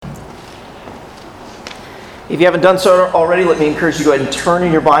If you haven't done so already, let me encourage you to go ahead and turn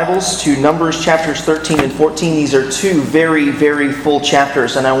in your Bibles to Numbers chapters 13 and 14. These are two very, very full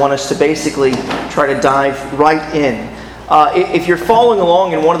chapters, and I want us to basically try to dive right in. If you're following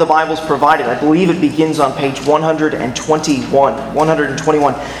along in one of the Bibles provided, I believe it begins on page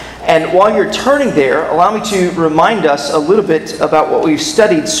 121. And while you're turning there, allow me to remind us a little bit about what we've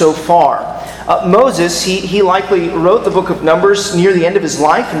studied so far. Moses, he likely wrote the book of Numbers near the end of his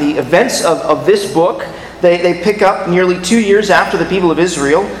life, and the events of this book, they pick up nearly 2 years after the people of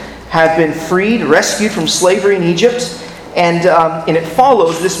Israel have been freed, rescued from slavery in Egypt. And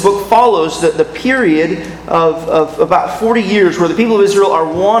this book follows the period of about 40 years where the people of Israel are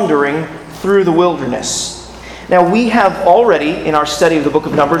wandering through the wilderness. Now, we have already, in our study of the book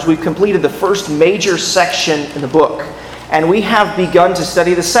of Numbers, we've completed the first major section in the book. And we have begun to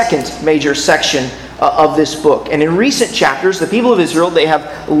study the second major section of this book. And in recent chapters, the people of Israel, they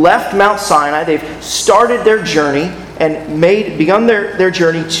have left Mount Sinai. They've started their journey and begun their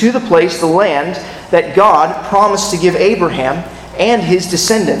journey to the place, the land, that God promised to give Abraham and his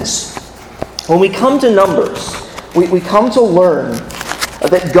descendants. When we come to Numbers, we come to learn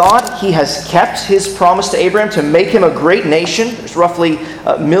that God, He has kept His promise to Abraham to make him a great nation. There's roughly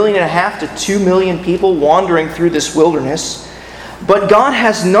 1.5 million to 2 million people wandering through this wilderness. But God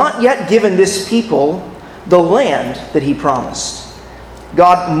has not yet given this people the land that He promised.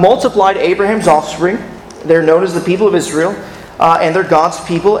 God multiplied Abraham's offspring. They're known as the people of Israel, and they're God's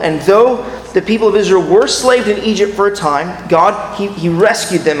people. And though the people of Israel were enslaved in Egypt for a time, God, He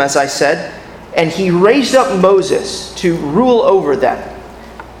rescued them, as I said, and He raised up Moses to rule over them.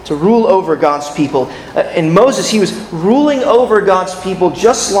 To rule over God's people. In Moses, he was ruling over God's people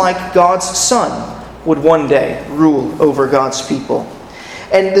just like God's Son would one day rule over God's people.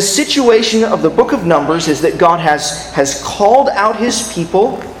 And the situation of the book of Numbers is that God has called out His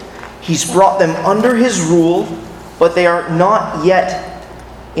people. He's brought them under His rule, but they are not yet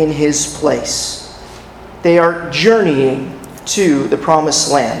in His place. They are journeying to the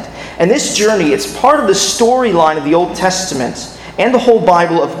promised land. And this journey, it's part of the storyline of the Old Testament and the whole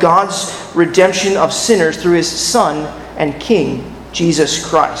Bible of God's redemption of sinners through His Son and King, Jesus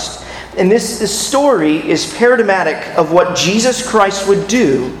Christ. And this story is paradigmatic of what Jesus Christ would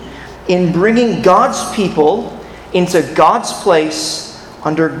do in bringing God's people into God's place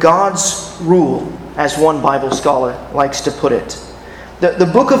under God's rule, as one Bible scholar likes to put it. The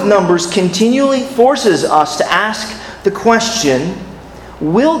book of Numbers continually forces us to ask the question,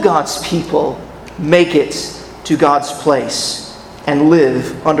 will God's people make it to God's place and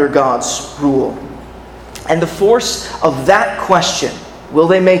live under God's rule? And the force of that question, will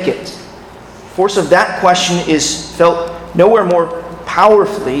they make it? The force of that question is felt nowhere more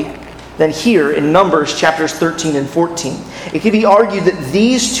powerfully than here in Numbers chapters 13 and 14. It can be argued that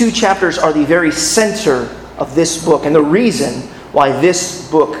these two chapters are the very center of this book and the reason why this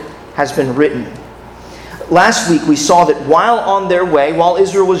book has been written. Last week we saw that while on their way, while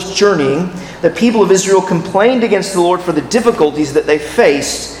Israel was journeying, the people of Israel complained against the Lord for the difficulties that they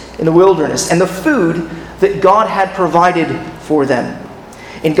faced in the wilderness and the food that God had provided for them.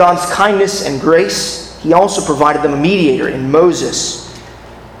 In God's kindness and grace, He also provided them a mediator in Moses,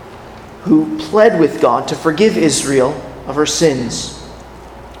 who pled with God to forgive Israel of her sins.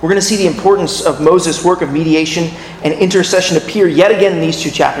 We're going to see the importance of Moses' work of mediation and intercession appear yet again in these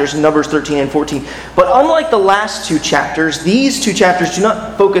two chapters, in Numbers 13 and 14. But unlike the last two chapters, these two chapters do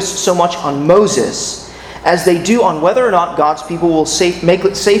not focus so much on Moses as they do on whether or not God's people will make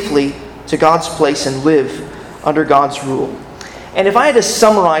it safely to God's place and live under God's rule. And if I had to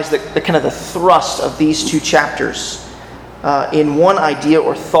summarize the kind of the thrust of these two chapters in one idea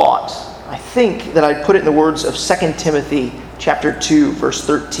or thought, I think that I'd put it in the words of 2 Timothy chapter 2, verse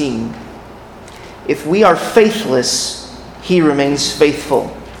 13. If we are faithless, He remains faithful,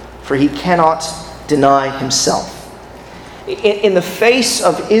 for He cannot deny Himself. In the face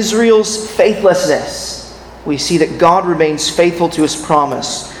of Israel's faithlessness, we see that God remains faithful to His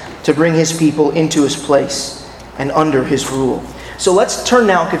promise to bring His people into His place and under His rule. So let's turn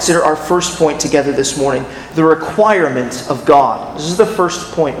now and consider our first point together this morning, the requirement of God. This is the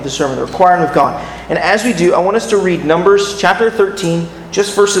first point of the sermon, the requirement of God. And as we do, I want us to read Numbers chapter 13,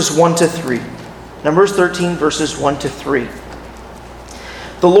 just verses 1 to 3. Numbers 13, verses 1 to 3.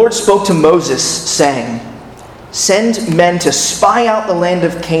 The Lord spoke to Moses, saying, "Send men to spy out the land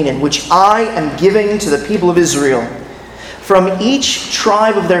of Canaan, which I am giving to the people of Israel. From each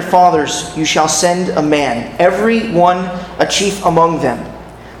tribe of their fathers you shall send a man, every one a chief among them."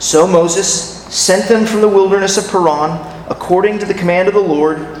 So Moses sent them from the wilderness of Paran, according to the command of the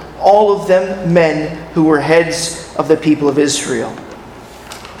Lord, all of them men who were heads of the people of Israel.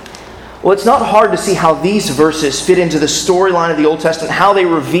 Well, it's not hard to see how these verses fit into the storyline of the Old Testament, how they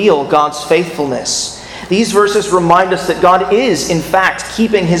reveal God's faithfulness. These verses remind us that God is, in fact,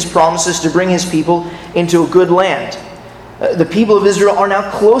 keeping His promises to bring His people into a good land. The people of Israel are now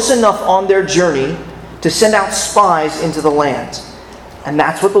close enough on their journey to send out spies into the land. And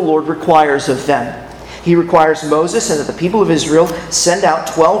that's what the Lord requires of them. He requires Moses and that the people of Israel send out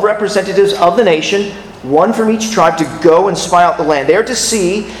 12 representatives of the nation, one from each tribe, to go and spy out the land. They are to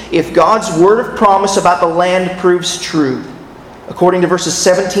see if God's word of promise about the land proves true. According to verses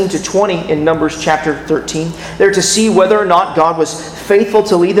 17 to 20 in Numbers chapter 13, they're to see whether or not God was faithful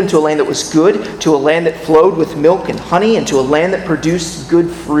to lead them to a land that was good, to a land that flowed with milk and honey, and to a land that produced good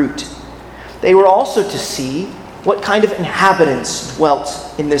fruit. They were also to see what kind of inhabitants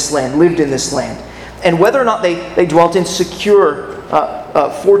dwelt in this land, lived in this land, and whether or not they dwelt in secure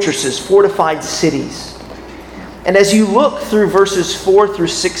fortresses, fortified cities. And as you look through verses 4 through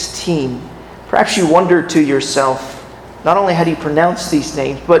 16, perhaps you wonder to yourself, not only how do you pronounce these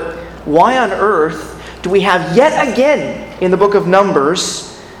names, but why on earth do we have yet again in the book of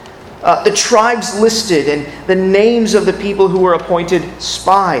Numbers the tribes listed and the names of the people who were appointed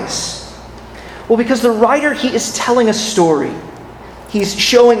spies? Well, because the writer, he is telling a story. He's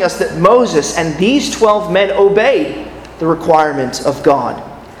showing us that Moses and these 12 men obeyed the requirement of God.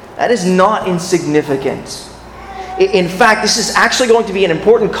 That is not insignificant. In fact, this is actually going to be an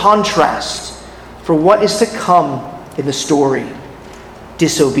important contrast for what is to come in the story: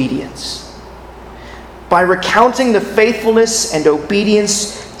 disobedience. By recounting the faithfulness and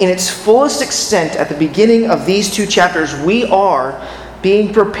obedience in its fullest extent at the beginning of these two chapters, we are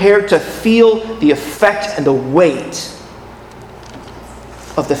being prepared to feel the effect and the weight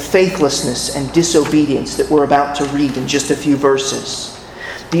of the faithlessness and disobedience that we're about to read in just a few verses.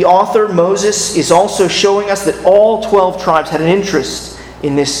 The author, Moses, is also showing us that all 12 tribes had an interest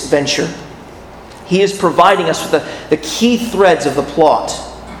in this venture. He is providing us with the key threads of the plot.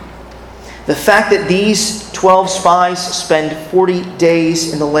 The fact that these 12 spies spend 40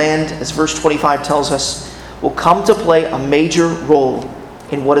 days in the land, as verse 25 tells us, will come to play a major role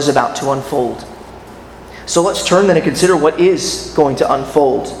in what is about to unfold. So let's turn then and consider what is going to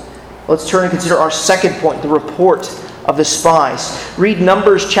unfold. Let's turn and consider our second point, the report of the spies. Read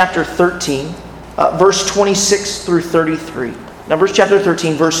Numbers chapter 13, verse 26 through 33. Numbers chapter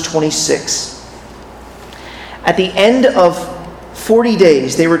 13, verse 26. At the end of 40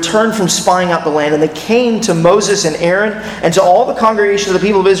 days, they returned from spying out the land, and they came to Moses and Aaron and to all the congregation of the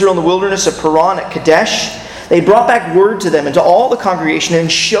people of Israel in the wilderness of Paran at Kadesh. They brought back word to them and to all the congregation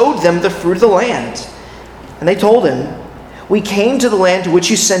and showed them the fruit of the land. And they told him, "We came to the land to which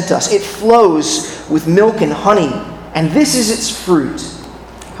you sent us. It flows with milk and honey, and this is its fruit.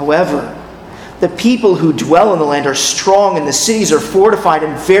 However, the people who dwell in the land are strong, and the cities are fortified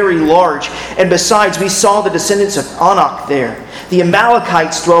and very large. And besides, we saw the descendants of Anak there. The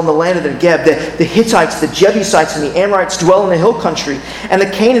Amalekites dwell in the land of the Negeb. The Hittites, the Jebusites, and the Amorites dwell in the hill country. And the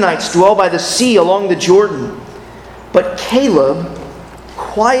Canaanites dwell by the sea along the Jordan." But Caleb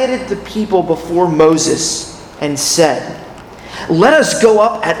quieted the people before Moses and said, "Let us go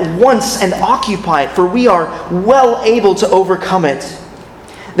up at once and occupy it, for we are well able to overcome it."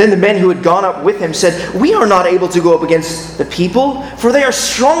 Then the men who had gone up with him said, "We are not able to go up against the people, for they are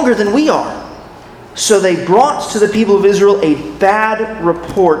stronger than we are." So they brought to the people of Israel a bad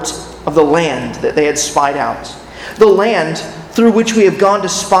report of the land that they had spied out. "The land through which we have gone to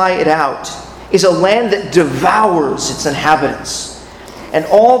spy it out is a land that devours its inhabitants. And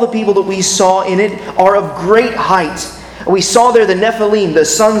all the people that we saw in it are of great height. We saw there the Nephilim, the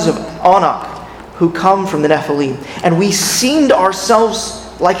sons of Anak, who come from the Nephilim. And we seemed ourselves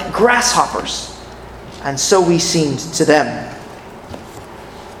like grasshoppers, and so we seemed to them."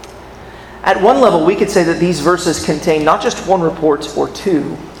 At one level, we could say that these verses contain not just one report or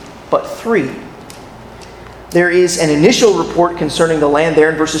two, but three. There is an initial report concerning the land there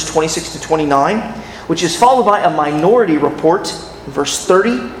in verses 26 to 29, which is followed by a minority report in verse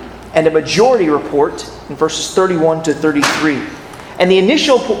 30 and a majority report in verses 31 to 33. And the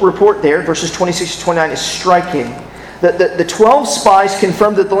initial report there, verses 26 to 29, is striking. The 12 spies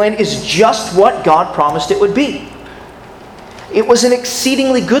confirmed that the land is just what God promised it would be. It was an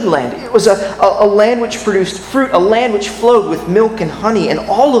exceedingly good land. It was a land which produced fruit, a land which flowed with milk and honey. And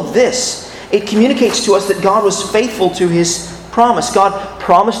all of this, it communicates to us that God was faithful to His promise. God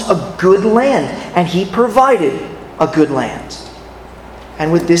promised a good land, and He provided a good land.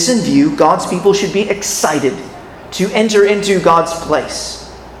 And with this in view, God's people should be excited to enter into God's place.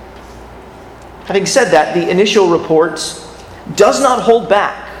 Having said that, the initial report does not hold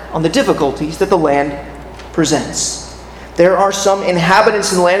back on the difficulties that the land presents. There are some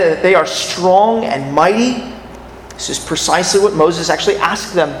inhabitants in the land that they are strong and mighty. This is precisely what Moses actually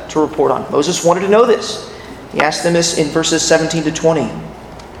asked them to report on. Moses wanted to know this. He asked them this in verses 17 to 20.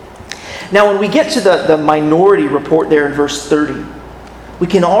 Now, when we get to the minority report there in verse 30, we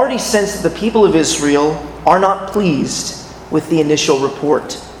can already sense that the people of Israel are not pleased with the initial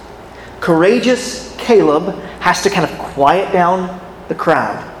report. Courageous Caleb has to kind of quiet down the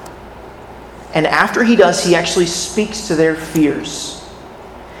crowd. And after he does, he actually speaks to their fears.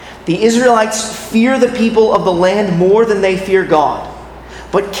 The Israelites fear the people of the land more than they fear God.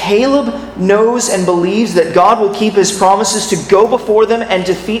 But Caleb knows and believes that God will keep his promises to go before them and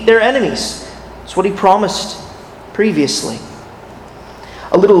defeat their enemies. That's what he promised previously.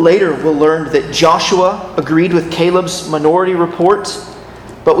 A little later, we'll learn that Joshua agreed with Caleb's minority report,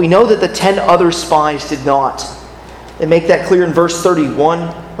 but we know that the 10 other spies did not. They make that clear in verse 31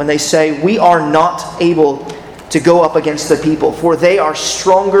 when they say, "We are not able to go up against the people, for they are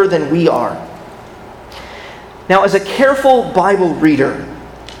stronger than we are." Now, as a careful Bible reader,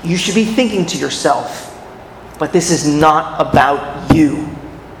 you should be thinking to yourself, but this is not about you.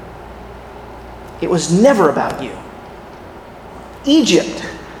 It was never about you. Egypt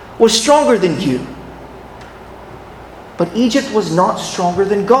was stronger than you. But Egypt was not stronger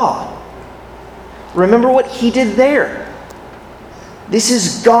than God. Remember what he did there. This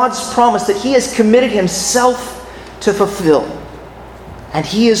is God's promise that he has committed himself to fulfill. And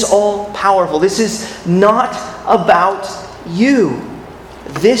he is all powerful. This is not about you.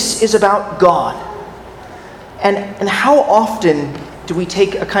 This is about God. And how often do we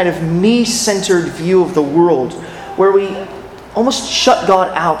take a kind of me-centered view of the world where we almost shut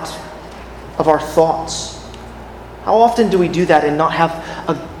God out of our thoughts? How often do we do that and not have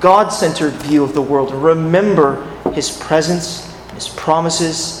a God-centered view of the world and remember his presence, his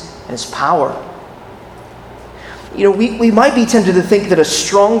promises, and his power? You know, we might be tempted to think that a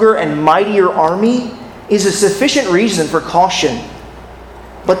stronger and mightier army is a sufficient reason for caution.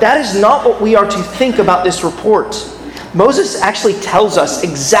 But that is not what we are to think about this report. Moses actually tells us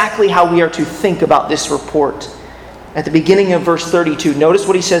exactly how we are to think about this report. At the beginning of verse 32, notice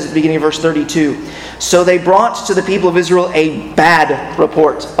what he says at the beginning of verse 32. "So they brought to the people of Israel a bad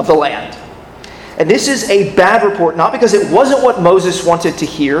report of the land." And this is a bad report, not because it wasn't what Moses wanted to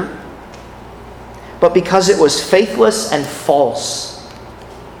hear, but because it was faithless and false.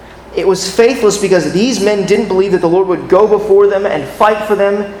 It was faithless because these men didn't believe that the Lord would go before them and fight for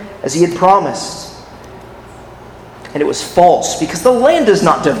them as he had promised. And it was false because the land does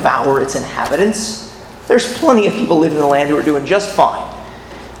not devour its inhabitants. There's plenty of people living in the land who are doing just fine.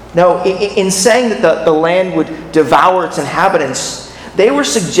 No, in saying that the land would devour its inhabitants, they were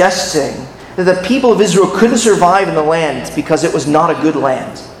suggesting that the people of Israel couldn't survive in the land because it was not a good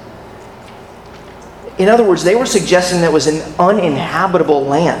land. In other words, they were suggesting that it was an uninhabitable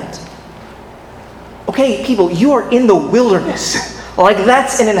land. Okay, people, you are in the wilderness. Like,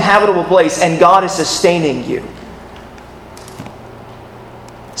 that's an inhabitable place, and God is sustaining you.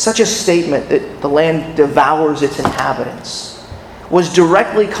 Such a statement that the land devours its inhabitants was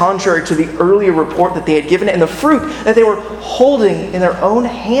directly contrary to the earlier report that they had given and the fruit that they were holding in their own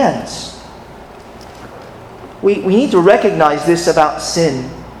hands. We need to recognize this about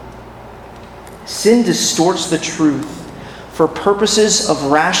sin. Sin distorts the truth for purposes of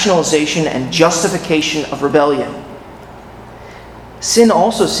rationalization and justification of rebellion. Sin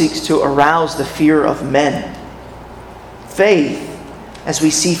also seeks to arouse the fear of men. Faith, as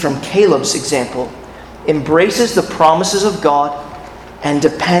we see from Caleb's example, embraces the promises of God and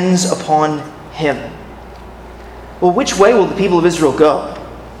depends upon him. Well, which way will the people of Israel go?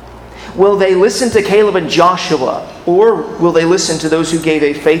 Will they listen to Caleb and Joshua, or will they listen to those who gave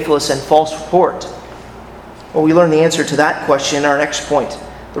a faithless and false report? Well, we learn the answer to that question in our next point,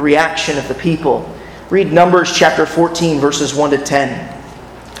 the reaction of the people. Read Numbers chapter 14, verses 1 to 10.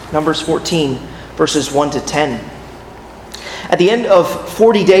 Numbers 14, verses 1 to 10. At the end of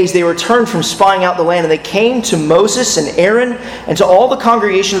 40 days, they returned from spying out the land, and they came to Moses and Aaron and to all the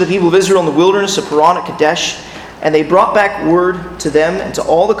congregation of the people of Israel in the wilderness of Paran at Kadesh, and they brought back word to them and to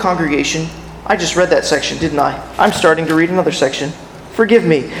all the congregation. I just read that section, didn't I? I'm starting to read another section. Forgive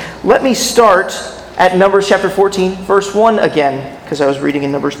me. Let me start at Numbers chapter 14, verse 1 again, because I was reading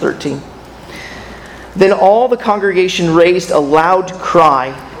in Numbers 13. Then all the congregation raised a loud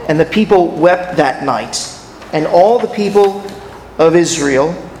cry, and the people wept that night. And all the people of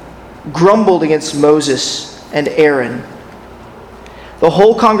Israel grumbled against Moses and Aaron. The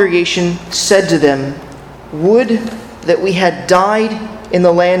whole congregation said to them, "Would that we had died in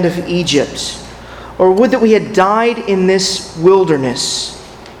the land of Egypt, or would that we had died in this wilderness.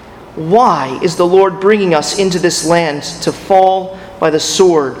 Why is the Lord bringing us into this land to fall by the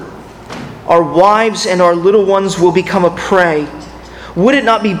sword? Our wives and our little ones will become a prey. Would it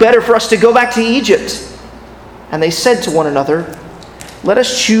not be better for us to go back to Egypt?" And they said to one another, "Let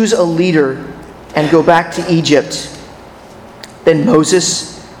us choose a leader and go back to Egypt." Then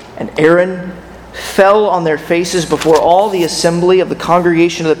Moses and Aaron fell on their faces before all the assembly of the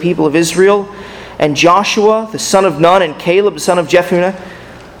congregation of the people of Israel, and Joshua the son of Nun and Caleb the son of Jephunneh,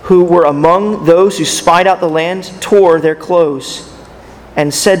 who were among those who spied out the land, tore their clothes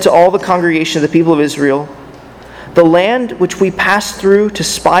and said to all the congregation of the people of Israel, "The land which we passed through to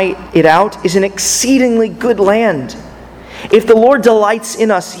spy it out is an exceedingly good land. If the Lord delights in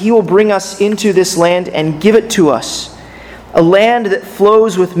us, He will bring us into this land and give it to us, a land that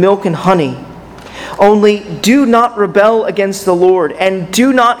flows with milk and honey. Only do not rebel against the Lord, and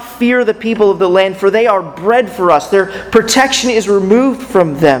do not fear the people of the land, for they are bread for us. Their protection is removed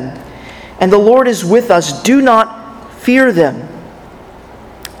from them, and the Lord is with us. Do not fear them."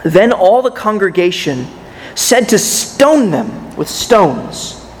 Then all the congregation said to stone them with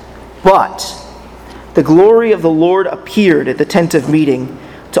stones. But the glory of the Lord appeared at the tent of meeting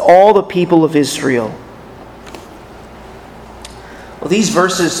to all the people of Israel. Well, these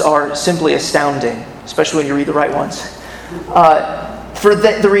verses are simply astounding, especially when you read the right ones. For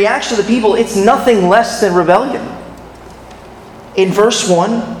the reaction of the people, it's nothing less than rebellion. In verse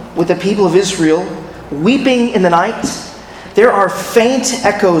 1, with the people of Israel weeping in the night, there are faint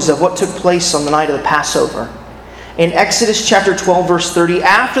echoes of what took place on the night of the Passover. In Exodus chapter 12, verse 30,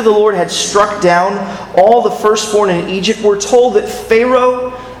 after the Lord had struck down all the firstborn in Egypt, we're told that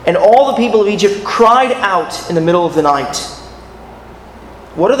Pharaoh and all the people of Egypt cried out in the middle of the night.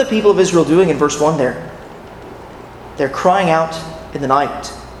 What are the people of Israel doing in verse 1 there? They're crying out in the night.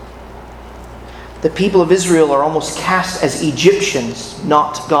 The people of Israel are almost cast as Egyptians,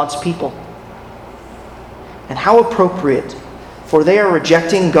 not God's people. And how appropriate, for they are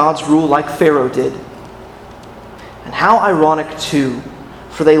rejecting God's rule like Pharaoh did. And how ironic too,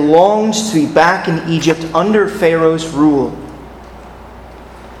 for they longed to be back in Egypt under Pharaoh's rule.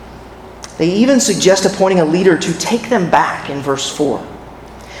 They even suggest appointing a leader to take them back in verse 4.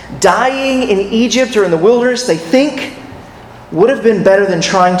 Dying in Egypt or in the wilderness, they think, would have been better than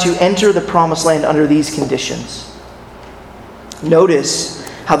trying to enter the promised land under these conditions. Notice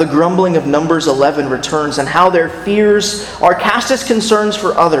how the grumbling of Numbers 11 returns, and how their fears are cast as concerns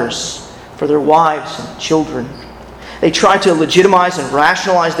for others, for their wives and children. They try to legitimize and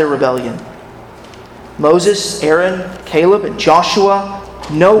rationalize their rebellion. Moses, Aaron, Caleb, and Joshua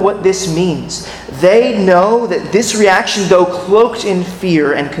know what this means. They know that this reaction, though cloaked in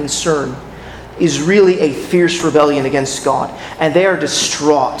fear and concern, is really a fierce rebellion against God. And they are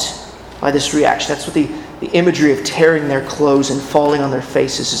distraught by this reaction. That's what the imagery of tearing their clothes and falling on their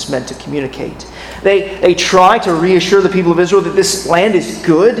faces is meant to communicate. They try to reassure the people of Israel that this land is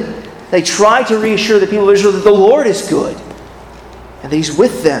good. They try to reassure the people of Israel that the Lord is good, and that He's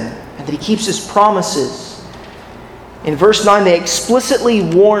with them, and that He keeps His promises. In verse 9, they explicitly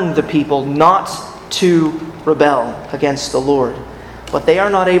warned the people not to rebel against the Lord. But they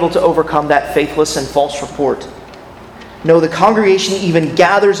are not able to overcome that faithless and false report. No, the congregation even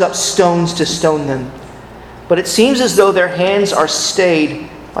gathers up stones to stone them. But it seems as though their hands are stayed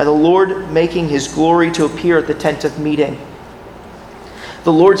by the Lord making His glory to appear at the tent of meeting.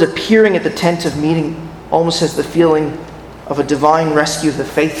 The Lord's appearing at the tent of meeting almost has the feeling of a divine rescue of the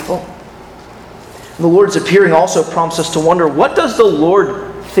faithful. The Lord's appearing also prompts us to wonder, what does the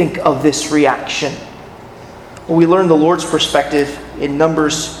Lord think of this reaction? Well, we learn the Lord's perspective in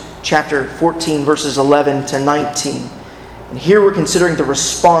Numbers chapter 14, verses 11 to 19. And here we're considering the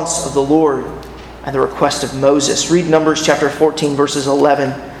response of the Lord and the request of Moses. Read Numbers chapter 14, verses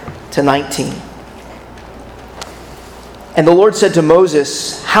 11 to 19. And the Lord said to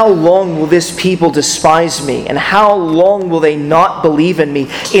Moses, "How long will this people despise me? And how long will they not believe in me,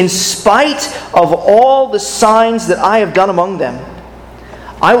 in spite of all the signs that I have done among them?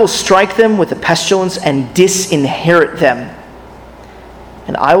 I will strike them with a pestilence and disinherit them.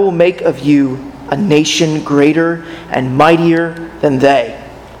 And I will make of you a nation greater and mightier than they."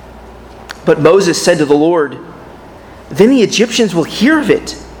 But Moses said to the Lord, "Then the Egyptians will hear of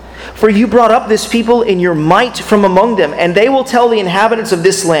it. For you brought up this people in your might from among them, and they will tell the inhabitants of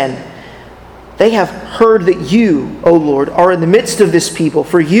this land, 'They have heard that you, O Lord, are in the midst of this people.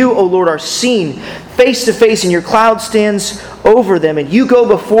 For you, O Lord, are seen face to face, and your cloud stands over them, and you go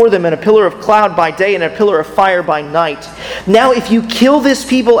before them in a pillar of cloud by day and a pillar of fire by night. Now if you kill this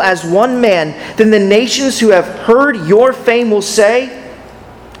people as one man, then the nations who have heard your fame will say,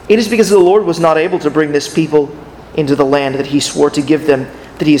 it is because the Lord was not able to bring this people into the land that He swore to give them,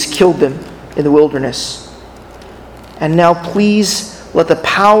 that he has killed them in the wilderness. And now please let the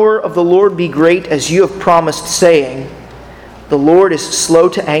power of the Lord be great as you have promised, saying, the Lord is slow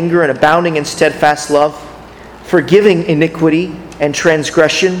to anger and abounding in steadfast love, forgiving iniquity and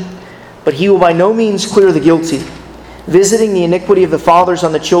transgression, but he will by no means clear the guilty, visiting the iniquity of the fathers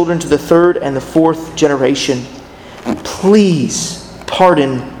on the children to the third and the fourth generation. Please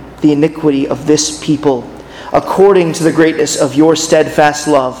pardon the iniquity of this people, according to the greatness of your steadfast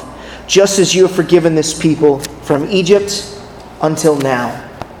love, just as you have forgiven this people from Egypt until now.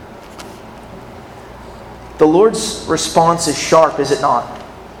 The Lord's response is sharp, is it not?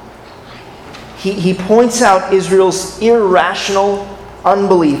 He points out Israel's irrational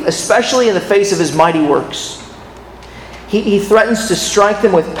unbelief, especially in the face of his mighty works. He threatens to strike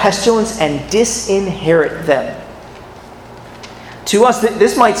them with pestilence and disinherit them. To us,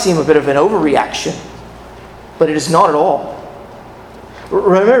 this might seem a bit of an overreaction, but it is not at all.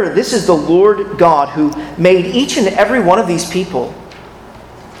 Remember, this is the Lord God who made each and every one of these people.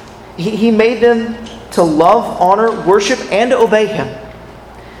 He made them to love, honor, worship, and obey Him.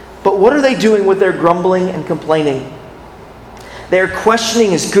 But what are they doing with their grumbling and complaining? They are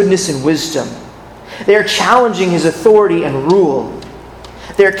questioning His goodness and wisdom. They are challenging His authority and rule.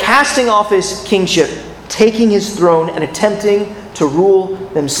 They are casting off His kingship, taking His throne, and attempting to rule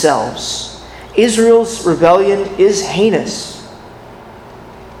themselves. Israel's rebellion is heinous.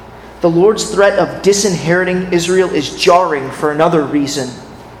 The Lord's threat of disinheriting Israel is jarring for another reason.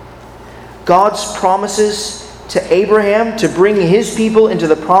 God's promises to Abraham to bring his people into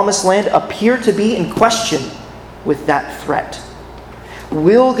the promised land appear to be in question with that threat.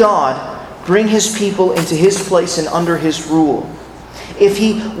 Will God bring His people into His place and under His rule? If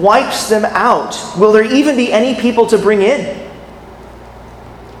He wipes them out, will there even be any people to bring in?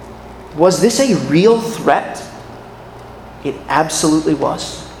 Was this a real threat? It absolutely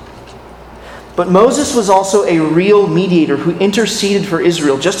was. But Moses was also a real mediator who interceded for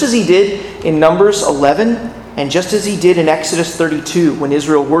Israel, just as he did in Numbers 11 and just as he did in Exodus 32 when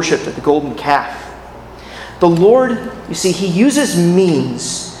Israel worshipped at the golden calf. The Lord, you see, He uses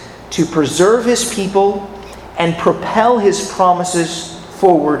means to preserve His people and propel His promises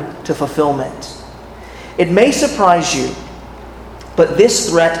forward to fulfillment. It may surprise you, but this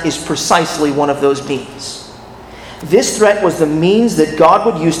threat is precisely one of those means. This threat was the means that God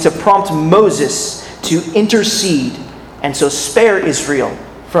would use to prompt Moses to intercede and so spare Israel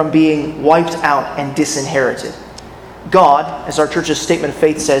from being wiped out and disinherited. God, as our church's statement of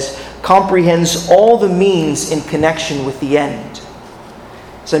faith says, comprehends all the means in connection with the end.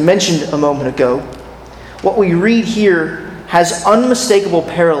 As I mentioned a moment ago, what we read here has unmistakable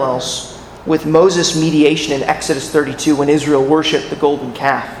parallels with Moses' mediation in Exodus 32 when Israel worshipped the golden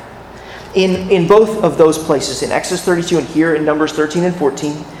calf. In both of those places, in Exodus 32 and here in Numbers 13 and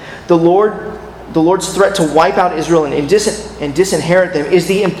 14, the Lord's threat to wipe out Israel and disinherit them is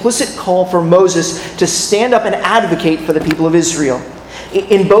the implicit call for Moses to stand up and advocate for the people of Israel.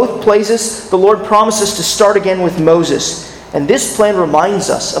 In both places, the Lord promises to start again with Moses. And this plan reminds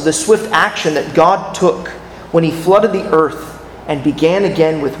us of the swift action that God took when He flooded the earth and began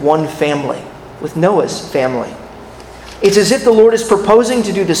again with one family, with Noah's family. It's as if the Lord is proposing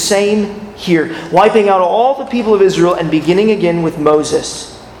to do the same here, wiping out all the people of Israel and beginning again with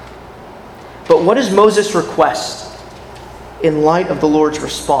Moses. But what does Moses request in light of the Lord's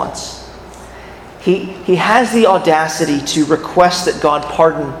response? He has the audacity to request that God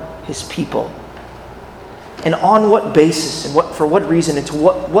pardon His people. And on what basis and for what reason and to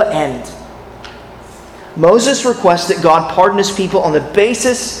what end? Moses requests that God pardon His people on the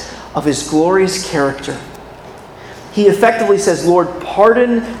basis of His glorious character. He effectively says, Lord,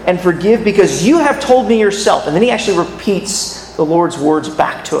 pardon and forgive because you have told me yourself. And then he actually repeats the Lord's words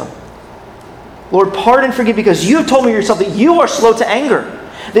back to him. Lord, pardon and forgive because you have told me yourself that you are slow to anger,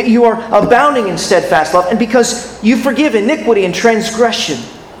 that you are abounding in steadfast love, and because you forgive iniquity and transgression.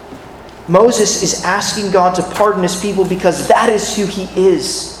 Moses is asking God to pardon His people because that is who He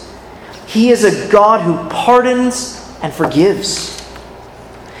is. He is a God who pardons and forgives.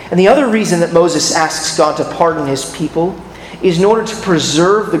 And the other reason that Moses asks God to pardon His people is in order to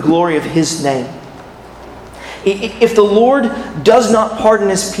preserve the glory of His name. If the Lord does not pardon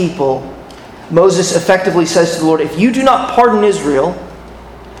His people, Moses effectively says to the Lord, if you do not pardon Israel,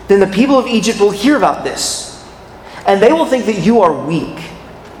 then the people of Egypt will hear about this. And they will think that you are weak.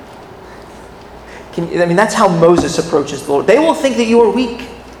 That's how Moses approaches the Lord. They will think that you are weak.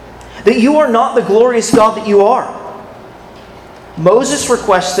 That you are not the glorious God that you are. Moses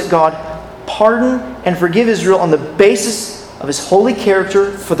requests that God pardon and forgive Israel on the basis of His holy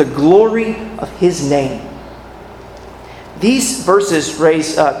character for the glory of His name. These verses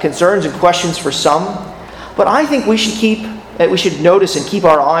raise concerns and questions for some, but I think we should notice and keep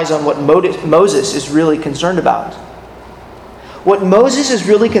our eyes on what Moses is really concerned about. What Moses is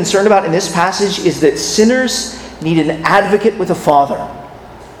really concerned about in this passage is that sinners need an advocate with a father.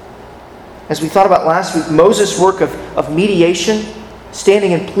 As we thought about last week, Moses' work of mediation,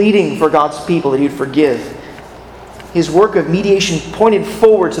 standing and pleading for God's people that he would forgive. His work of mediation pointed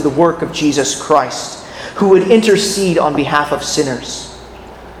forward to the work of Jesus Christ, who would intercede on behalf of sinners.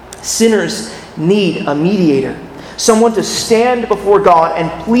 Sinners need a mediator, someone to stand before God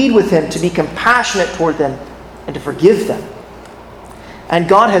and plead with Him to be compassionate toward them and to forgive them. And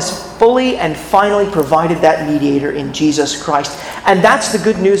God has fully and finally provided that mediator in Jesus Christ. And that's the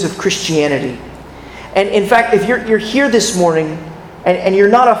good news of Christianity. And in fact, if you're here this morning and you're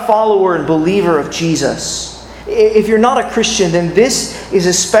not a follower and believer of Jesus, if you're not a Christian, then this is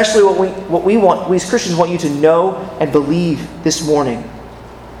especially what we as Christians want you to know and believe this morning.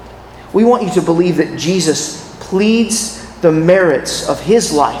 We want you to believe that Jesus pleads the merits of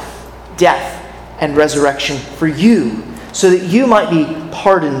His life, death, and resurrection for you, so that you might be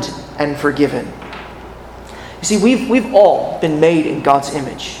pardoned and forgiven. You see, we've all been made in God's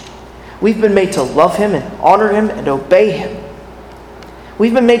image. We've been made to love Him and honor Him and obey Him.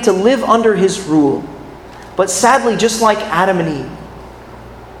 We've been made to live under His rule. But sadly, just like Adam and Eve,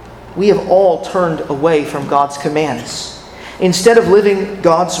 we have all turned away from God's commands. Instead of living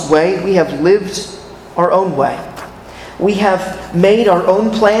God's way, we have lived our own way. We have made our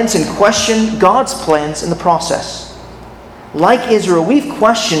own plans and questioned God's plans in the process. Like Israel, we've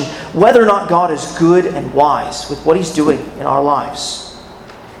questioned whether or not God is good and wise with what He's doing in our lives.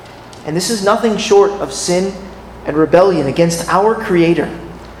 And this is nothing short of sin and rebellion against our Creator.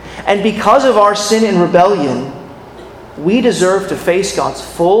 And because of our sin and rebellion, we deserve to face God's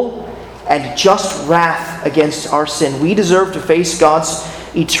full and just wrath against our sin. We deserve to face God's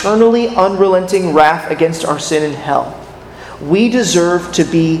eternally unrelenting wrath against our sin in hell. We deserve to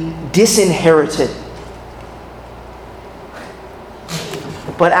be disinherited.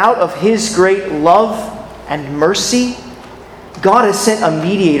 But out of His great love and mercy, God has sent a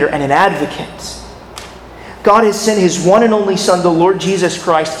mediator and an advocate. God has sent His one and only Son, the Lord Jesus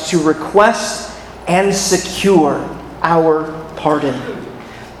Christ, to request and secure our pardon.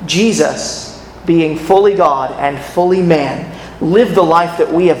 Jesus, being fully God and fully man, lived the life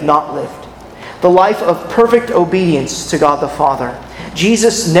that we have not lived. The life of perfect obedience to God the Father.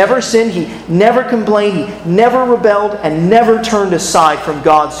 Jesus never sinned, He never complained, He never rebelled, and never turned aside from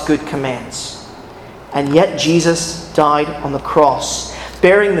God's good commands. And yet Jesus died on the cross,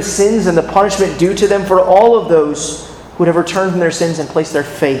 bearing the sins and the punishment due to them for all of those who would have returned from their sins and placed their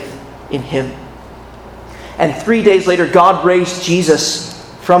faith in Him. And 3 days later, God raised Jesus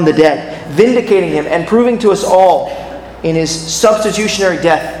from the dead, vindicating Him and proving to us all in His substitutionary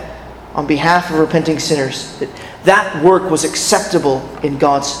death on behalf of repenting sinners that work was acceptable in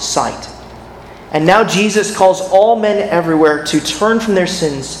God's sight. And now Jesus calls all men everywhere to turn from their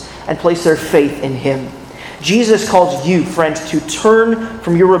sins and place their faith in Him. Jesus calls you, friends, to turn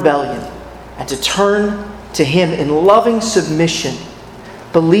from your rebellion and to turn to Him in loving submission,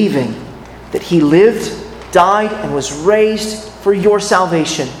 believing that He lived, died, and was raised for your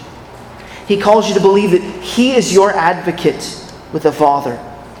salvation. He calls you to believe that He is your advocate with the Father.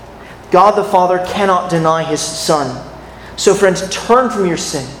 God the Father cannot deny His Son. So friends, turn from your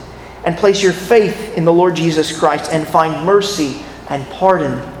sin and place your faith in the Lord Jesus Christ and find mercy and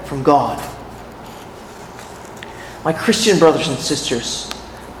pardon from God. My Christian brothers and sisters,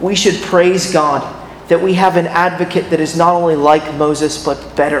 we should praise God that we have an advocate that is not only like Moses,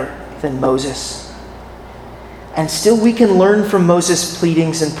 but better than Moses. And still we can learn from Moses'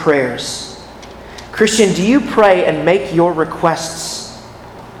 pleadings and prayers. Christian, do you pray and make your requests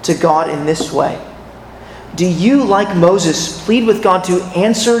to God in this way? Do you, like Moses, plead with God to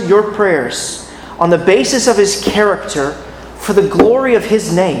answer your prayers on the basis of His character for the glory of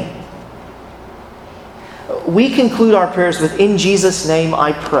His name? We conclude our prayers with, "In Jesus' name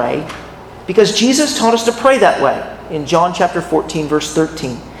I pray," because Jesus taught us to pray that way in John chapter 14, verse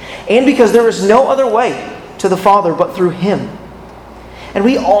 13. And because there is no other way to the Father but through Him. And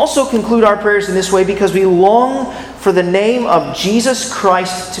we also conclude our prayers in this way because we long for the name of Jesus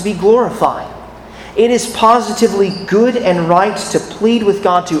Christ to be glorified. It is positively good and right to plead with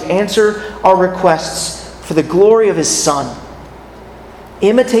God to answer our requests for the glory of His Son.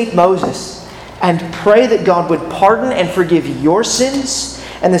 Imitate Moses and pray that God would pardon and forgive your sins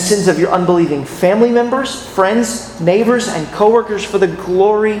and the sins of your unbelieving family members, friends, neighbors, and co-workers for the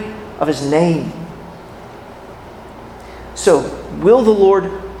glory of His name. So, will the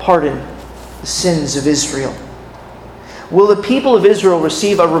Lord pardon the sins of Israel? Will the people of Israel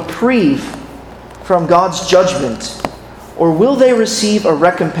receive a reprieve from God's judgment, or will they receive a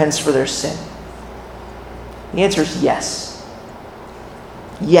recompense for their sin? The answer is yes.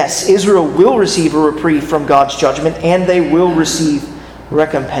 Yes, Israel will receive a reprieve from God's judgment, and they will receive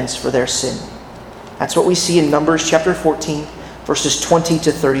recompense for their sin. That's what we see in Numbers chapter 14, verses 20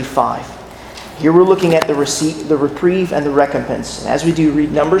 to 35. Here we're looking at the reprieve and the recompense. And as we do,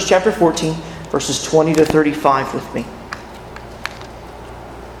 read Numbers chapter 14, verses 20 to 35 with me.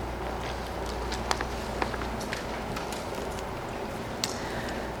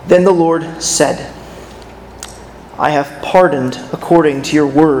 Then the Lord said, I have pardoned according to your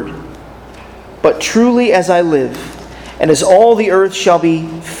word. But truly as I live, and as all the earth shall be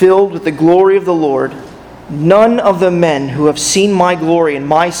filled with the glory of the Lord, none of the men who have seen my glory and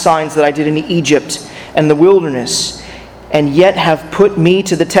my signs that I did in Egypt and the wilderness, and yet have put me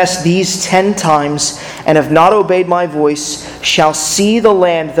to the test these 10 times, and have not obeyed my voice, shall see the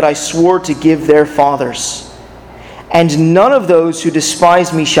land that I swore to give their fathers. And none of those who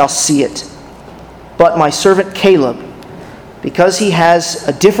despise me shall see it. But my servant Caleb, because he has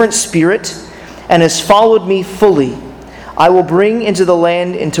a different spirit and has followed me fully, I will bring into the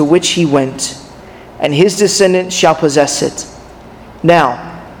land into which he went, and his descendants shall possess it.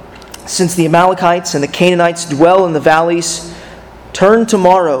 Now, since the Amalekites and the Canaanites dwell in the valleys, turn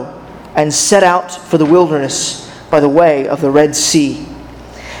tomorrow and set out for the wilderness by the way of the Red Sea.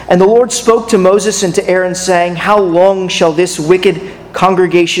 And the Lord spoke to Moses and to Aaron, saying, How long shall this wicked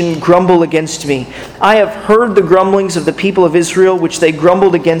congregation grumble against me? I have heard the grumblings of the people of Israel, which they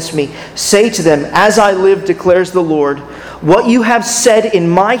grumbled against me. Say to them, As I live, declares the Lord, what you have said in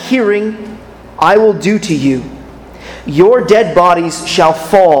my hearing, I will do to you. Your dead bodies shall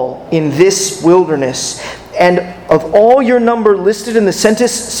fall in this wilderness. And of all your number listed in the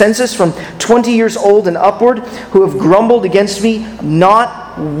census from 20 years old and upward, who have grumbled against me, not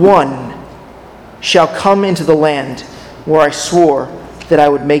one shall come into the land where I swore that I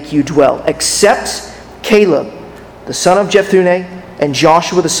would make you dwell, except Caleb, the son of Jephunneh, and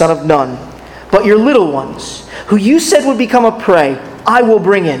Joshua, the son of Nun. But your little ones, who you said would become a prey, I will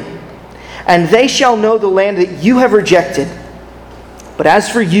bring in, and they shall know the land that you have rejected. But as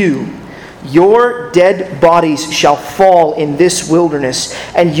for you, your dead bodies shall fall in this wilderness,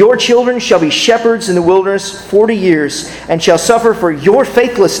 and your children shall be shepherds in the wilderness 40 years, and shall suffer for your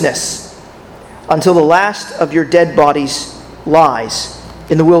faithlessness until the last of your dead bodies lies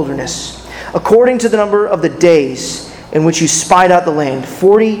in the wilderness. According to the number of the days in which you spied out the land,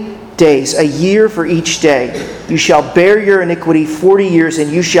 40 days, a year for each day, you shall bear your iniquity 40 years,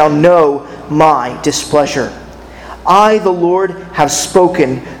 and you shall know my displeasure. I, the Lord, have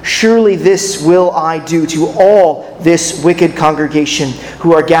spoken. Surely this will I do to all this wicked congregation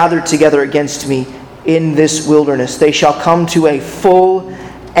who are gathered together against me in this wilderness. They shall come to a full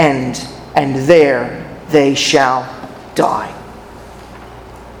end, and there they shall die.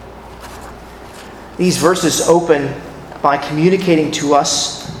 These verses open by communicating to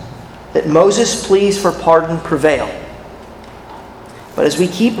us that Moses' pleas for pardon prevail. But as we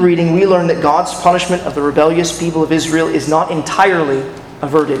keep reading, we learn that God's punishment of the rebellious people of Israel is not entirely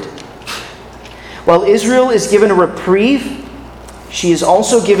averted. While Israel is given a reprieve, she is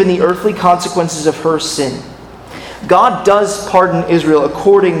also given the earthly consequences of her sin. God does pardon Israel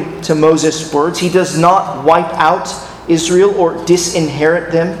according to Moses' words. He does not wipe out Israel or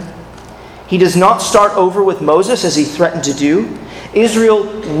disinherit them. He does not start over with Moses as he threatened to do. Israel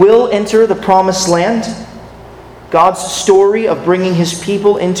will enter the promised land. God's story of bringing his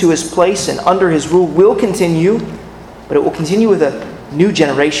people into his place and under his rule will continue, but it will continue with a new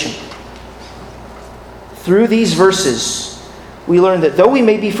generation. Through these verses, we learn that though we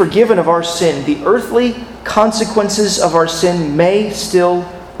may be forgiven of our sin, the earthly consequences of our sin may still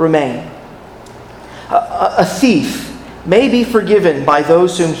remain. A thief may be forgiven by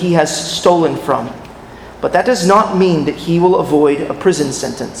those whom he has stolen from, but that does not mean that he will avoid a prison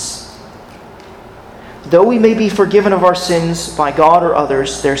sentence. Though we may be forgiven of our sins by God or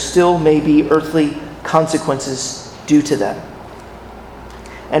others, there still may be earthly consequences due to them.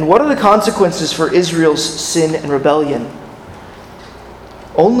 And what are the consequences for Israel's sin and rebellion?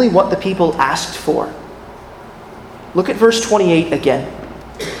 Only what the people asked for. Look at verse 28 again.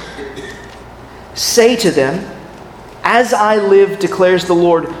 Say to them, As I live, declares the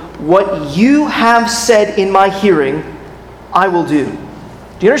Lord, what you have said in my hearing, I will do.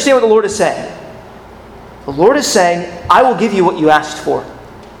 Do you understand what the Lord is saying? The Lord is saying, I will give you what you asked for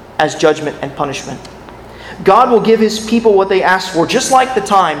as judgment and punishment. God will give his people what they asked for, just like the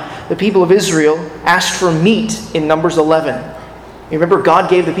time the people of Israel asked for meat in Numbers 11. You remember, God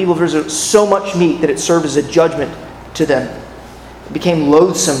gave the people of Israel so much meat that it served as a judgment to them. It became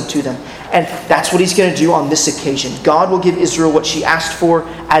loathsome to them. And that's what he's going to do on this occasion. God will give Israel what she asked for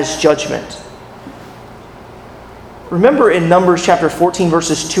as judgment. Remember in Numbers chapter 14,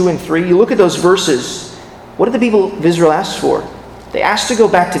 verses 2 and 3, you look at those verses. What did the people of Israel ask for? They asked to go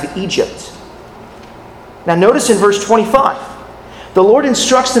back to Egypt. Now notice in verse 25, the Lord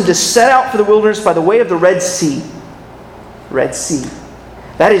instructs them to set out for the wilderness by the way of the Red Sea. Red Sea.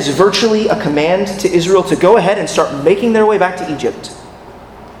 That is virtually a command to Israel to go ahead and start making their way back to Egypt.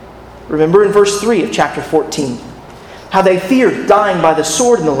 Remember in verse 3 of chapter 14, how they feared dying by the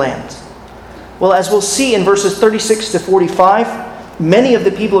sword in the land. Well, as we'll see in verses 36 to 45, many of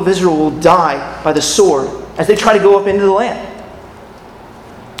the people of Israel will die by the sword as they try to go up into the land.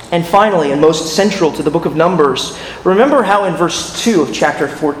 And finally, and most central to the book of Numbers, remember how in verse 2 of chapter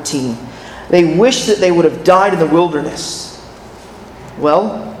 14, they wished that they would have died in the wilderness.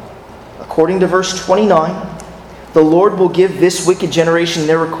 Well, according to verse 29, the Lord will give this wicked generation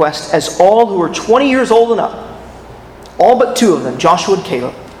their request, as all who are 20 years old and up, all but two of them, Joshua and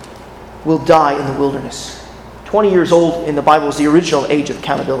Caleb, will die in the wilderness. 20 years old in the Bible is the original age of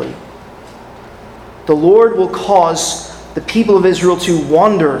accountability. The Lord will cause the people of Israel to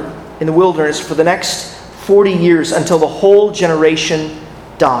wander in the wilderness for the next 40 years until the whole generation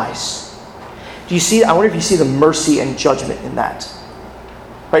dies. Do you see? I wonder if you see the mercy and judgment in that.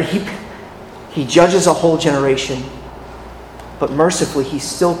 Right? He judges a whole generation, but mercifully he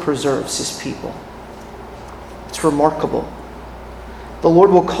still preserves his people. It's remarkable. The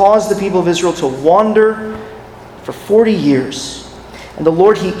Lord will cause the people of Israel to wander for 40 years. And the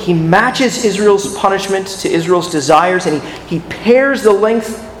Lord, he matches Israel's punishment to Israel's desires, and he pairs the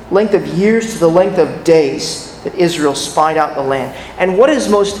length of years to the length of days that Israel spied out the land. And what is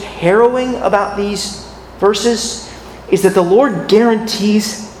most harrowing about these verses is that the Lord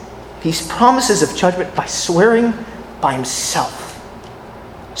guarantees these promises of judgment by swearing by himself.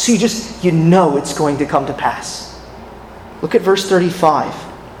 So you know it's going to come to pass. Look at verse 35.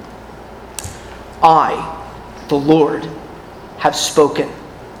 I, the Lord, have spoken.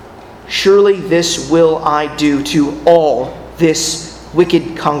 Surely this will I do to all this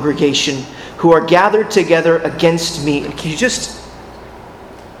wicked congregation who are gathered together against me. And can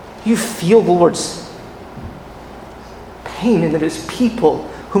you feel the Lord's pain in that his people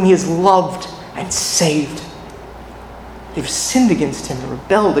whom he has loved and saved, they've sinned against him,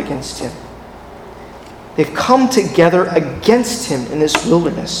 rebelled against him. They've come together against him in this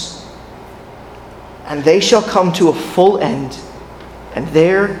wilderness. And they shall come to a full end, and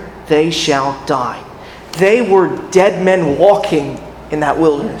there they shall die. They were dead men walking in that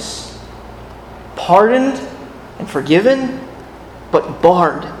wilderness, pardoned and forgiven, but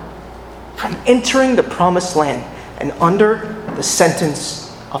barred from entering the promised land and under the sentence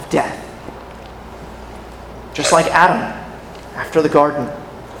of death. Just like Adam after the garden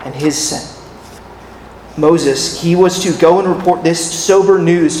and his sin. Moses, he was to go and report this sober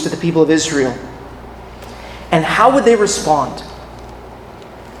news to the people of Israel. And how would they respond?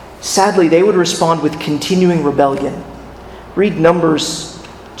 Sadly, they would respond with continuing rebellion. Read Numbers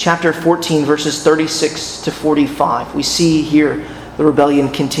chapter 14, verses 36 to 45. We see here the rebellion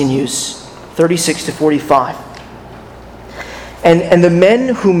continues. 36 to 45. And the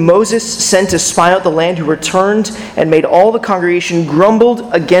men whom Moses sent to spy out the land, who returned and made all the congregation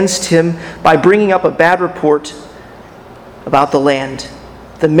grumbled against him by bringing up a bad report about the land.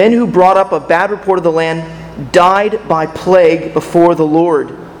 The men who brought up a bad report of the land died by plague before the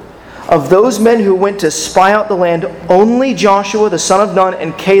Lord. Of those men who went to spy out the land, only Joshua the son of Nun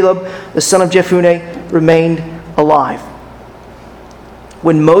and Caleb the son of Jephunneh remained alive.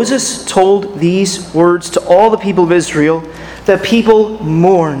 When Moses told these words to all the people of Israel, the people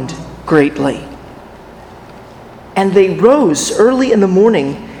mourned greatly. And they rose early in the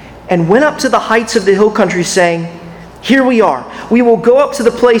morning and went up to the heights of the hill country, saying, Here we are. We will go up to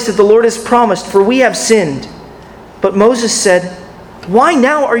the place that the Lord has promised, for we have sinned. But Moses said, Why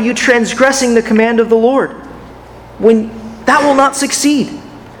now are you transgressing the command of the Lord, when that will not succeed?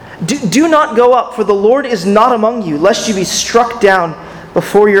 Do not go up, for the Lord is not among you, lest you be struck down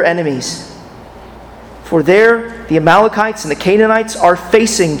before your enemies. For there the Amalekites and the Canaanites are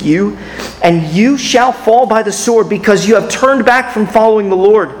facing you, and you shall fall by the sword, because you have turned back from following the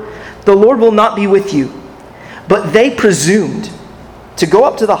Lord. The Lord will not be with you. But they presumed to go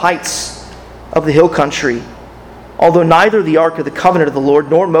up to the heights of the hill country, although neither the ark of the covenant of the Lord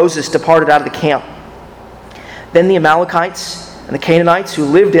nor Moses departed out of the camp. Then the Amalekites and the Canaanites who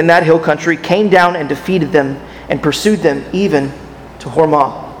lived in that hill country came down and defeated them and pursued them even to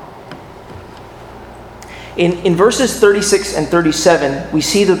Hormah. In verses 36 and 37, we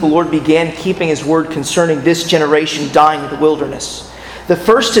see that the Lord began keeping his word concerning this generation dying in the wilderness. The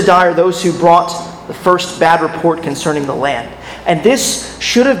first to die are those who brought the first bad report concerning the land. And this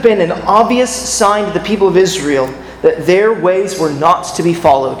should have been an obvious sign to the people of Israel that their ways were not to be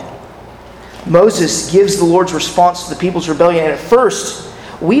followed. Moses gives the Lord's response to the people's rebellion. And at first,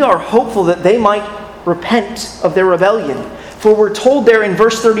 we are hopeful that they might repent of their rebellion. For we're told there in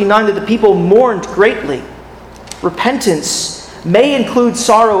verse 39 that the people mourned greatly. Repentance may include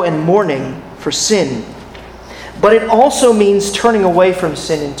sorrow and mourning for sin, but it also means turning away from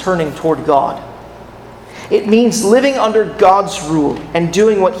sin and turning toward God. It means living under God's rule and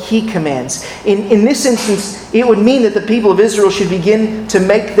doing what He commands. In this instance, it would mean that the people of Israel should begin to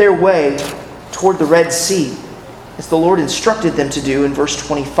make their way toward the Red Sea, as the Lord instructed them to do in verse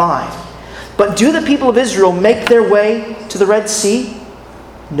 25. But do the people of Israel make their way to the Red Sea?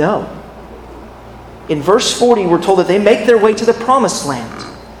 No. In verse 40, we're told that they make their way to the Promised Land.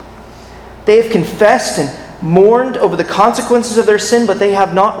 They have confessed and mourned over the consequences of their sin, but they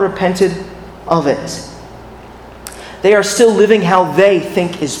have not repented of it. They are still living how they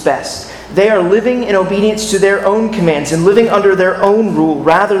think is best. They are living in obedience to their own commands and living under their own rule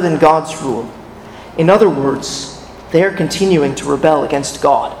rather than God's rule. In other words, they are continuing to rebel against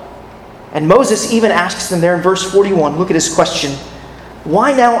God. And Moses even asks them there in verse 41, look at his question,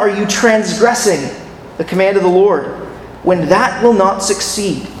 "Why now are you transgressing the command of the Lord, when that will not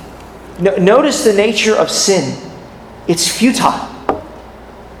succeed?" Notice the nature of sin. It's futile.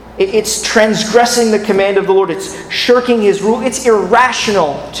 It's transgressing the command of the Lord. It's shirking His rule. It's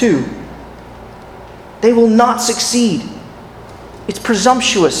irrational too. They will not succeed. It's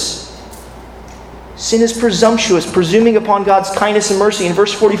presumptuous. Sin is presumptuous, presuming upon God's kindness and mercy. In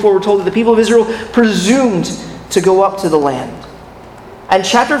verse 44, we're told that the people of Israel presumed to go up to the land. And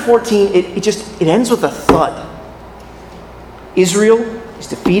chapter 14, it ends with a thud. Israel is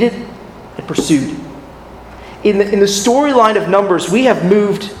defeated and pursued. In the storyline of Numbers, we have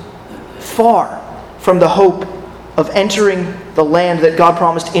moved far from the hope of entering the land that God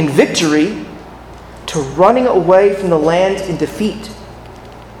promised in victory to running away from the land in defeat.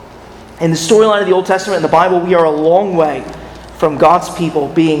 In the storyline of the Old Testament and the Bible, we are a long way from God's people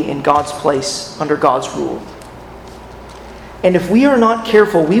being in God's place under God's rule. And if we are not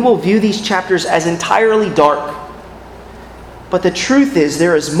careful, we will view these chapters as entirely dark. But the truth is,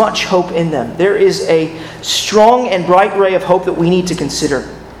 there is much hope in them. There is a strong and bright ray of hope that we need to consider.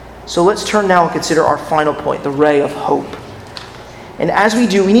 So let's turn now and consider our final point, the ray of hope. And as we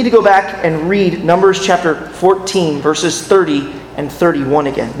do, we need to go back and read Numbers chapter 14, verses 30 and 31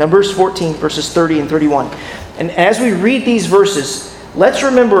 again. Numbers 14, verses 30 and 31. And as we read these verses, let's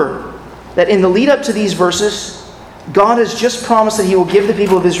remember that in the lead up to these verses, God has just promised that He will give the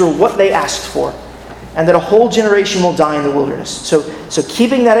people of Israel what they asked for, and that a whole generation will die in the wilderness. So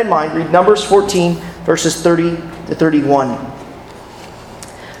keeping that in mind, read Numbers 14, verses 30 to 31.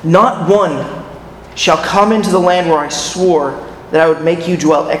 "Not one shall come into the land where I swore that I would make you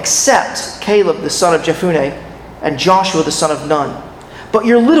dwell, except Caleb the son of Jephunneh and Joshua the son of Nun. But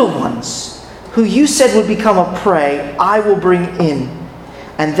your little ones, who you said would become a prey, I will bring in,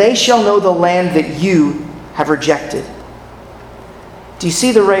 and they shall know the land that you have rejected." Do you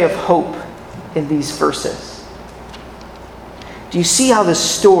see the ray of hope in these verses? Do you see how the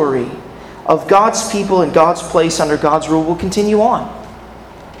story of God's people and God's place under God's rule will continue on?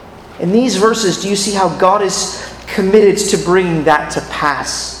 In these verses, do you see how God is committed to bringing that to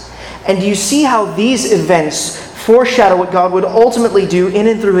pass? And do you see how these events foreshadow what God would ultimately do in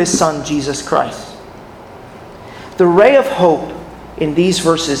and through His Son, Jesus Christ? The ray of hope in these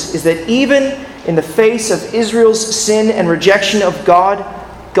verses is that even in the face of Israel's sin and rejection of God,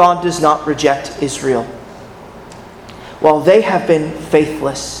 God does not reject Israel. While they have been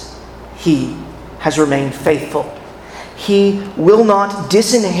faithless, He has remained faithful. He will not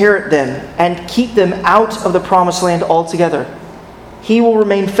disinherit them and keep them out of the promised land altogether. He will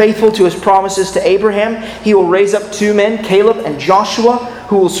remain faithful to His promises to Abraham. He will raise up 2 men, Caleb and Joshua,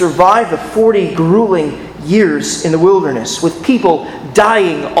 who will survive the 40 grueling years in the wilderness, with people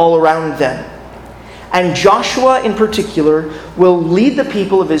dying all around them. And Joshua in particular will lead the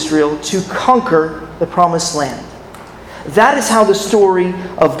people of Israel to conquer the promised land. That is how the story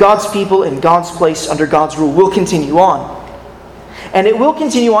of God's people in God's place under God's rule will continue on. And it will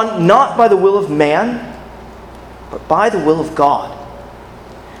continue on not by the will of man, but by the will of God.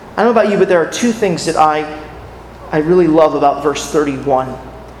 I don't know about you, but there are 2 things that I really love about verse 31.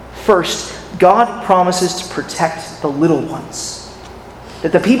 First, God promises to protect the little ones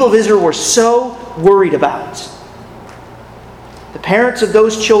that the people of Israel were so worried about. The parents of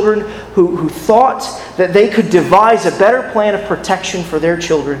those children who thought that they could devise a better plan of protection for their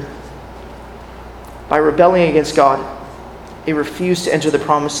children by rebelling against God, they refused to enter the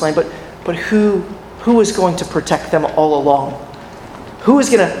promised land. But who is going to protect them all along? Who is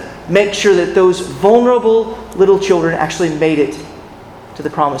going to make sure that those vulnerable little children actually made it to the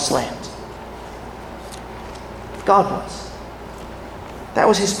promised land? God was. That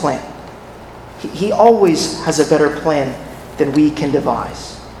was his plan. He always has a better plan than we can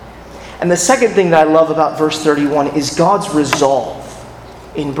devise. And the second thing that I love about verse 31 is God's resolve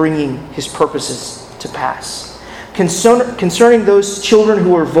in bringing his purposes to pass. Concerning those children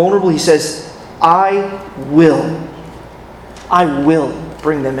who are vulnerable, he says, I will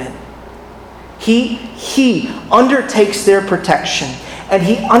bring them in. He undertakes their protection, and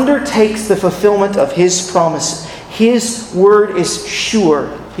he undertakes the fulfillment of his promise. His word is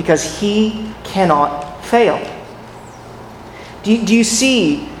sure because he cannot fail. Do you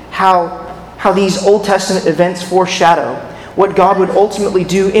see how these Old Testament events foreshadow what God would ultimately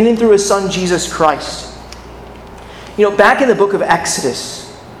do in and through his Son, Jesus Christ? Back in the book of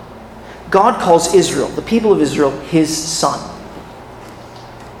Exodus, God calls Israel, the people of Israel, his son.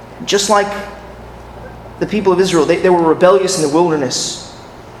 Just like the people of Israel, they were rebellious in the wilderness.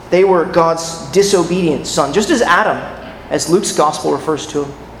 They were God's disobedient son. Just as Adam, as Luke's gospel refers to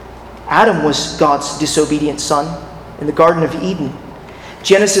him, Adam was God's disobedient son in the Garden of Eden.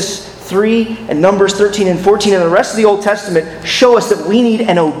 Genesis 3 and Numbers 13 and 14 and the rest of the Old Testament show us that we need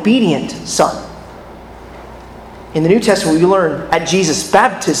an obedient son. In the New Testament, we learn at Jesus'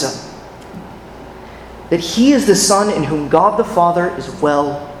 baptism that he is the Son in whom God the Father is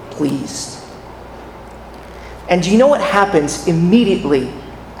well pleased. And do you know what happens immediately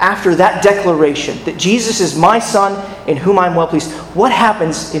after that declaration that Jesus is my Son in whom I'm well pleased? What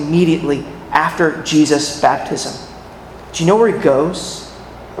happens immediately after Jesus' baptism? Do you know where he goes?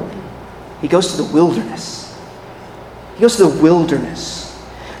 He goes to the wilderness. He goes to the wilderness.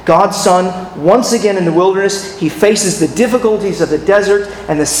 God's Son, once again in the wilderness, he faces the difficulties of the desert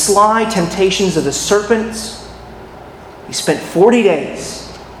and the sly temptations of the serpents. He spent 40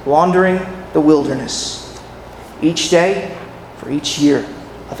 days wandering the wilderness, each day for each year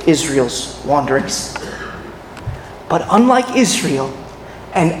of Israel's wanderings. But unlike Israel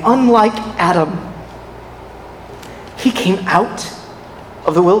and unlike Adam, he came out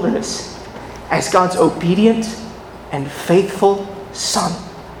of the wilderness as God's obedient and faithful son.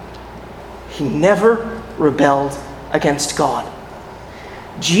 He never rebelled against God.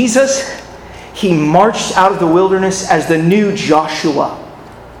 Jesus, he marched out of the wilderness as the new Joshua.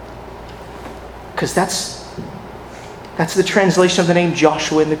 Because that's the translation of the name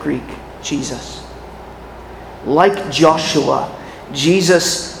Joshua in the Greek, Jesus. Like Joshua,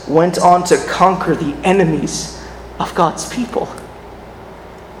 Jesus went on to conquer the enemies of God's people.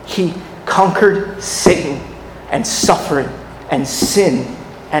 He conquered Satan and suffering and sin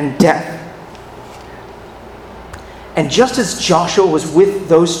and death. And just as Joshua was with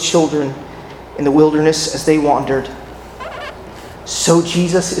those children in the wilderness as they wandered, so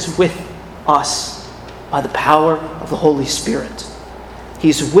Jesus is with us by the power of the Holy Spirit.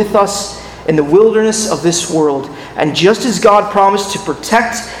 He's with us in the wilderness of this world. And just as God promised to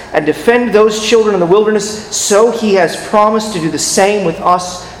protect and defend those children in the wilderness, so he has promised to do the same with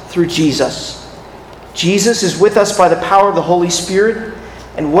us through Jesus. Jesus is with us by the power of the Holy Spirit.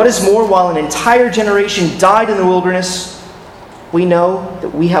 And what is more, while an entire generation died in the wilderness, we know that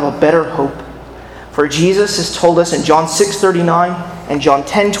we have a better hope. For Jesus has told us in John 6:39 and John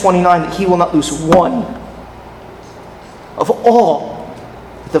 10:29 that he will not lose one of all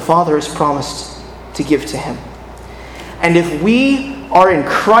that the Father has promised to give to him. And if we are in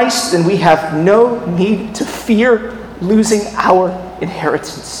Christ, then we have no need to fear losing our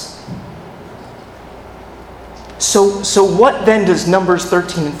inheritance. So what then does Numbers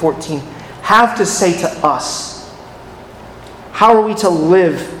 13 and 14 have to say to us? How are we to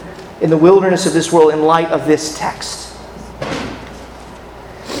live in the wilderness of this world in light of this text?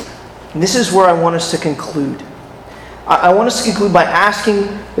 And this is where I want us to conclude. I want us to conclude by asking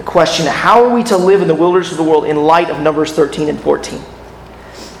the question, how are we to live in the wilderness of the world in light of Numbers 13 and 14?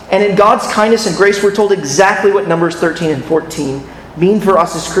 And in God's kindness and grace, we're told exactly what Numbers 13 and 14 mean for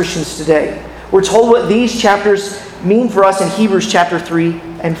us as Christians today. We're told what these chapters mean for us in Hebrews chapter 3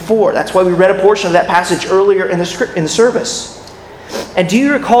 and 4. That's why we read a portion of that passage earlier in the service. And do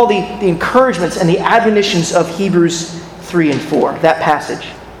you recall the encouragements and the admonitions of Hebrews 3 and 4, that passage?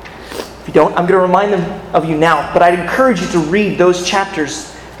 If you don't, I'm going to remind them of you now. But I'd encourage you to read those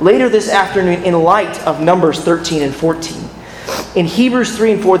chapters later this afternoon in light of Numbers 13 and 14. In Hebrews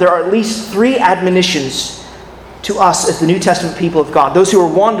 3 and 4, there are at least 3 admonitions to us as the New Testament people of God, those who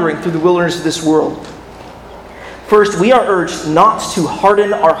are wandering through the wilderness of this world. First, we are urged not to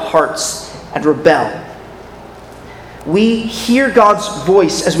harden our hearts and rebel. We hear God's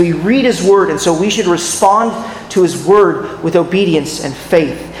voice as we read His Word, and so we should respond to His Word with obedience and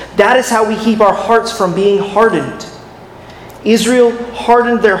faith. That is how we keep our hearts from being hardened. Israel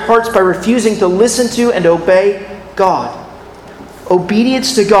hardened their hearts by refusing to listen to and obey God.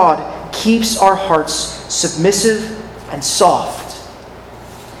 Obedience to God keeps our hearts submissive and soft.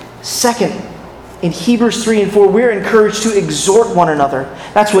 Second, in Hebrews 3 and 4, we're encouraged to exhort one another.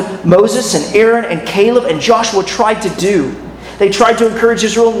 That's what Moses and Aaron and Caleb and Joshua tried to do. They tried to encourage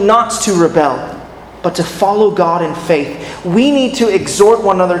Israel not to rebel, but to follow God in faith. We need to exhort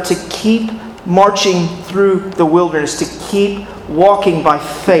one another to keep marching through the wilderness, to keep walking by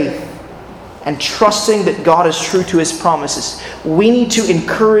faith and trusting that God is true to His promises. We need to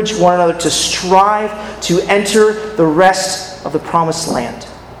encourage one another to strive to enter the rest of the promised land.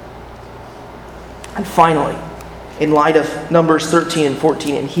 And finally, in light of Numbers 13 and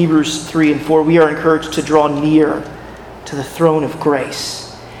 14 and Hebrews 3 and 4, we are encouraged to draw near to the throne of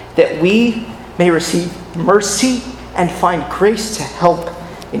grace, that we may receive mercy and find grace to help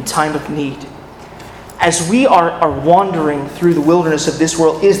in time of need. As we are wandering through the wilderness of this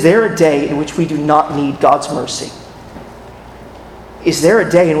world, is there a day in which we do not need God's mercy? Is there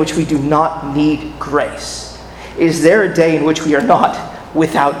a day in which we do not need grace? Is there a day in which we are not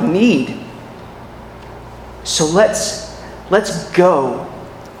without need? So let's go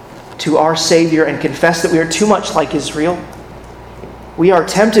to our Savior and confess that we are too much like Israel. We are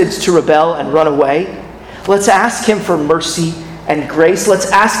tempted to rebel and run away. Let's ask Him for mercy and grace.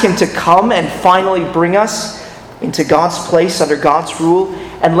 Let's ask Him to come and finally bring us into God's place under God's rule.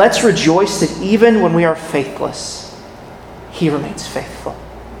 And let's rejoice that even when we are faithless, He remains faithful.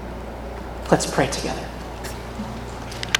 Let's pray together.